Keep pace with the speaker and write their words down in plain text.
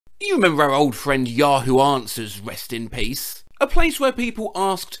You remember our old friend Yahoo Answers, rest in peace? A place where people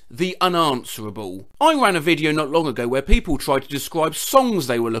asked the unanswerable. I ran a video not long ago where people tried to describe songs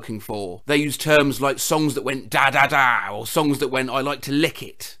they were looking for. They used terms like songs that went da da da, or songs that went I like to lick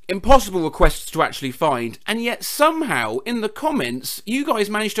it. Impossible requests to actually find, and yet somehow in the comments you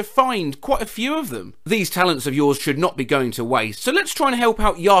guys managed to find quite a few of them. These talents of yours should not be going to waste, so let's try and help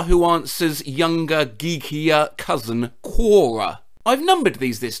out Yahoo Answers' younger, geekier cousin, QUORA. I've numbered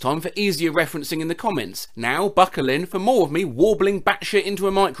these this time for easier referencing in the comments. Now buckle in for more of me warbling batshit into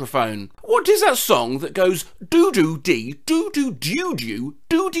a microphone. What is that song that goes doo-doo-dee, doo-doo-doo-doo,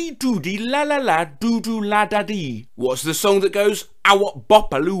 doo-dee-doo-dee, la-la-la, doo-doo la-da-dee? What's the song that goes awot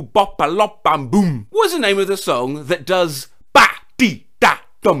bopaloo bopalop-bam-boom? What's the name of the song that does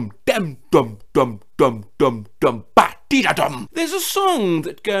ba-dee-da-dum-dum-dum-dum-dum-dum ba-dee-da-dum? There's a song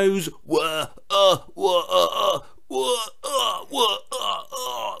that goes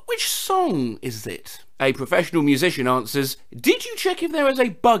which song is it? A professional musician answers, did you check if there is a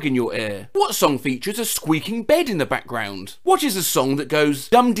bug in your ear? What song features a squeaking bed in the background? What is a song that goes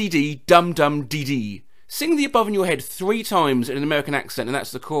dum-dee-dee, dum-dum-dee-dee? Sing the above in your head 3 times in an American accent, and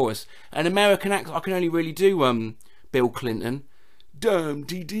that's the chorus. An American accent, I can only really do Bill Clinton.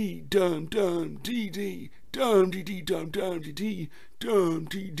 Dum-dee-dee, dum-dum-dee-dee, dum-dee-dee, dum-dum-dee-dee,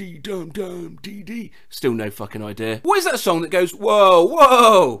 dum-dee-dee, dum-dum-dee-dee. Still no fucking idea. What is that song that goes, whoa,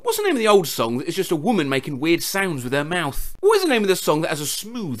 whoa? What's the name of the old song that is just a woman making weird sounds with her mouth? What is the name of the song that has a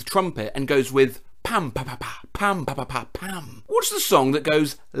smooth trumpet and goes with pam, pa, pa, pa, pam, pa, pa, pa, pam? What's the song that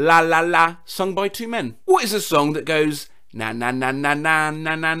goes la, la, la, sung by 2 men? What is the song that goes na, na, na, na, na,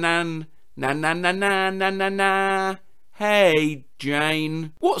 na, na, na, na, na, na, na, na, na, na? Hey,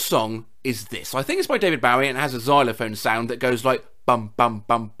 Jane. What song is this? I think it's by David Bowie and it has a xylophone sound that goes like bum bum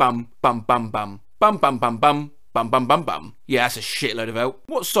bum bum bum bum bum bum bum bum bum bum bum bum bum. Yeah, that's a shitload of help.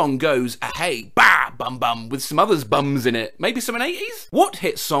 What song goes hey ba bum bum with some others bums in it? Maybe some in 80s? What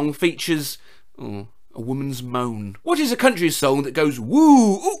hit song features a woman's moan? What is a country song that goes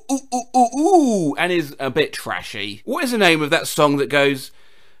woo ooh ooh ooh ooh ooh and is a bit trashy? What is the name of that song that goes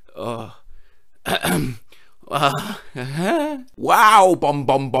wow, bum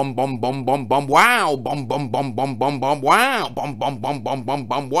bum bum bum bum bum bum wow, bum bum bum bum bum bum wow, bum bum bum bum bum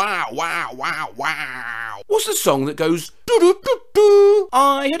bum wow, wow, wow, wow. What's the song that goes doo doo doo doo?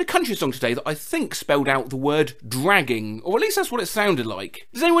 I heard a country song today that I think spelled out the word dragging, or at least that's what it sounded like.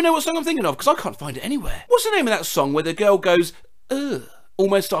 Does anyone know what song I'm thinking of? Because I can't find it anywhere. What's the name of that song where the girl goes ugh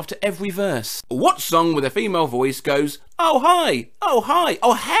almost after every verse? What song with a female voice goes, oh hi, oh hi,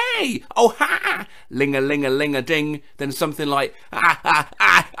 oh hey, oh ha, ling-a-ling-a-ling-a-ding, then something like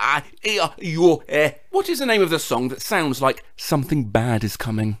What is the name of the song that sounds like something bad is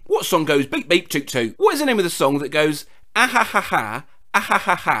coming? What song goes beep beep toot toot? What is the name of the song that goes ah-ha-ha-ha,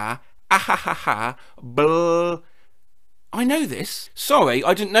 ah-ha-ha-ha, ah-ha-ha-ha, blah? I know this. Sorry,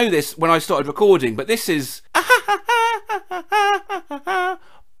 I didn't know this when I started recording, but this is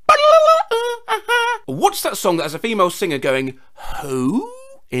what's that song that has a female singer going, who?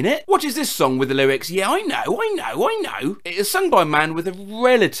 In it? What is this song with the lyrics, yeah, I know. It is sung by a man with a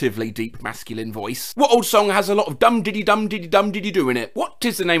relatively deep masculine voice. What old song has a lot of dum-diddy-dum-diddy-dum-diddy-do in it? What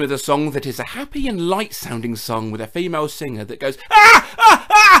is the name of the song that is a happy and light-sounding song with a female singer that goes,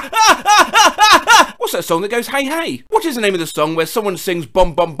 What's that song that goes, hey, hey? What is the name of the song where someone sings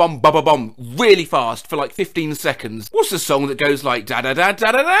bum, bum, bum, ba, ba, bum really fast for like 15 seconds? What's the song that goes like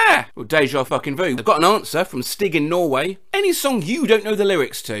da-da-da-da-da-da? Well, deja fucking vu. I've got an answer from Stig in Norway. Any song you don't know the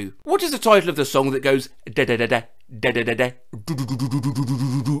lyrics to. What is the title of the song that goes da-da-da-da? Da-da-da-da.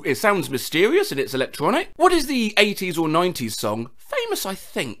 It sounds mysterious and it's electronic. What is the 80s or 90s song, famous I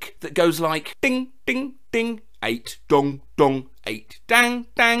think, that goes like ding, ding, ding, 8, dong, dong, 8, dang,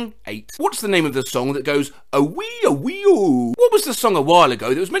 dang, 8? What's the name of the song that goes a wee oh? What was the song a while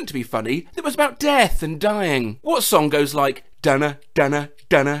ago that was meant to be funny that was about death and dying? What song goes like dunna, dunna,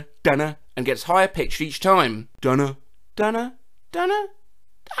 dunna, dunna and gets higher pitched each time? Dunna, dunna, dunna.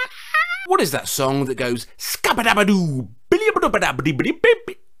 What is that song that goes skabadabadoo,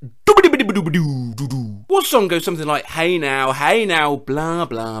 what song goes something like hey now, blah,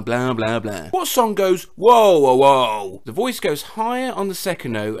 blah, blah, blah, blah? What song goes whoa, whoa, whoa? The voice goes higher on the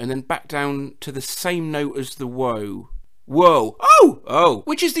second note and then back down to the same note as the whoa. Whoa, oh,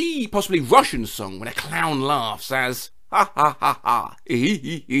 which is the possibly Russian song when a clown laughs as ha ha ha ha,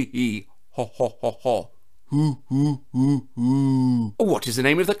 he, ho ho ho ho. Or what is the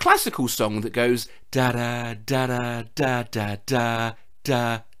name of the classical song that goes da da da da da da da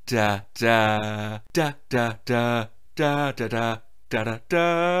da da da da da da da da da da da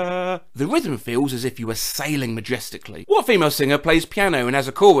da. The rhythm feels as if you were sailing majestically. What female singer plays piano and has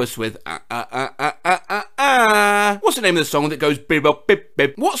a chorus with What's the name of the song that goes bip bop bip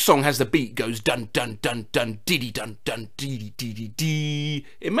bip? What song has the beat goes dun dun dun dun diddy dun dun diddy diddy dee?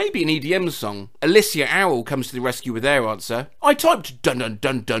 It may be an EDM song. Alicia Owl comes to the rescue with their answer. I typed dun dun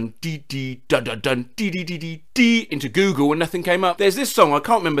dun dun dee dee dun dun dun dee dee dee dee dee into Google and nothing came up. There's this song I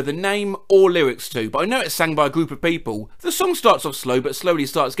can't remember the name or lyrics to, but I know it's sang by a group of people. The song starts off slow but slowly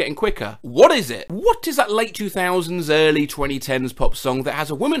starts getting quicker. What is it? What is that late 2000s, early 2010s pop song that has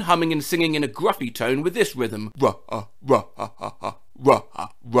a woman humming and singing in a gruffy tone with this rhythm? What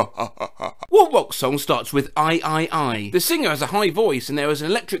rock song starts with I? The singer has a high voice and there is an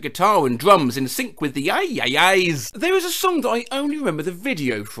electric guitar and drums in sync with the ayes. There is a song that I only remember the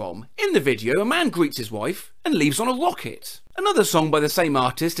video from. In the video, a man greets his wife and leaves on a rocket. Another song by the same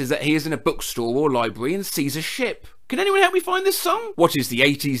artist is that he is in a bookstore or library and sees a ship. Can anyone help me find this song? What is the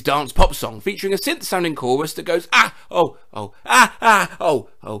 80s dance pop song featuring a synth-sounding chorus that goes oh?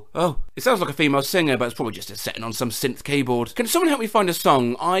 It sounds like a female singer, but it's probably just a setting on some synth keyboard. Can someone help me find a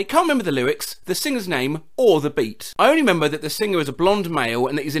song? I can't remember the lyrics, the singer's name, or the beat. I only remember that the singer is a blonde male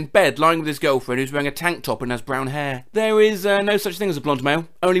and that he's in bed lying with his girlfriend who's wearing a tank top and has brown hair. There is no such thing as a blonde male.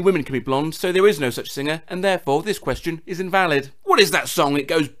 Only women can be blonde, so there is no such singer, and therefore this question is invalid. What is that song? It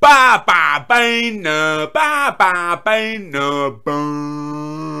goes ba ba ba ba ba dun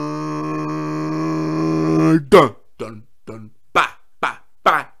dun dun ba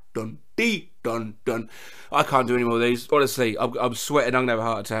ba dun dee dun dun. I can't do any more of these. Honestly, I'm sweating. I'm gonna have a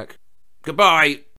heart attack. Goodbye.